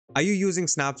Are you using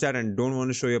Snapchat and don't want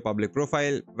to show your public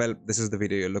profile? Well, this is the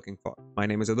video you're looking for. My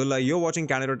name is Abdullah, you're watching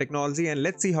Candid.Technology, and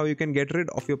let's see how you can get rid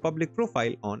of your public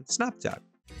profile on Snapchat.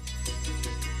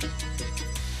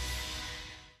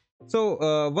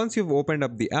 So once you've opened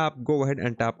up the app, go ahead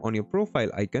and tap on your profile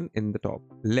icon in the top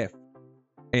left.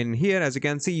 In here, as you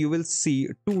can see, you will see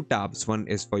two tabs. One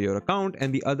is for your account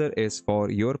and the other is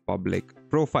for your public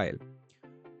profile.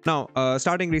 Now,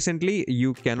 starting recently,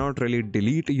 you cannot really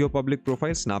delete your public profile.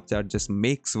 Snapchat just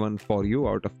makes one for you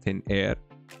out of thin air.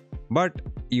 But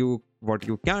what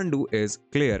you can do is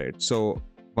clear it. So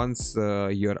once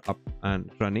you're up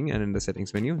and running and in the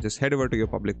settings menu, just head over to your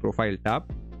public profile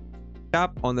tab.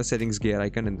 Tap on the settings gear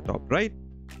icon in the top right.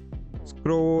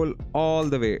 Scroll all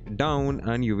the way down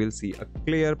and you will see a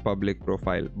clear public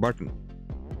profile button.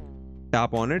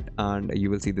 Tap on it and you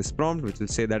will see this prompt which will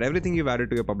say that everything you've added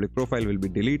to your public profile will be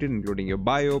deleted, including your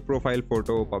bio, profile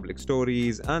photo, public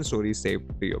stories, and stories saved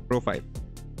to your profile.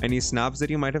 Any snaps that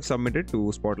you might have submitted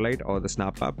to Spotlight or the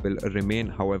Snap app will remain,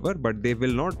 however, but they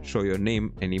will not show your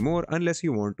name anymore unless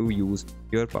you want to use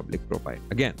your public profile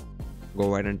again.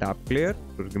 Go ahead and tap clear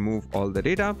to remove all the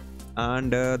data,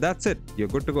 and that's it. You're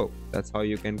good to go. That's how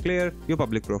you can clear your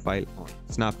public profile on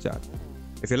Snapchat.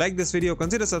 If you like this video,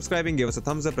 consider subscribing, give us a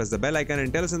thumbs up, press the bell icon,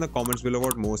 and tell us in the comments below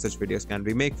what more such videos can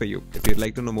we make for you. If you'd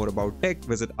like to know more about tech,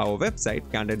 visit our website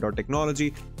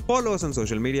Candid.Technology. Follow us on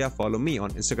social media, follow me on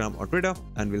Instagram or Twitter,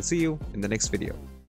 and we'll see you in the next video.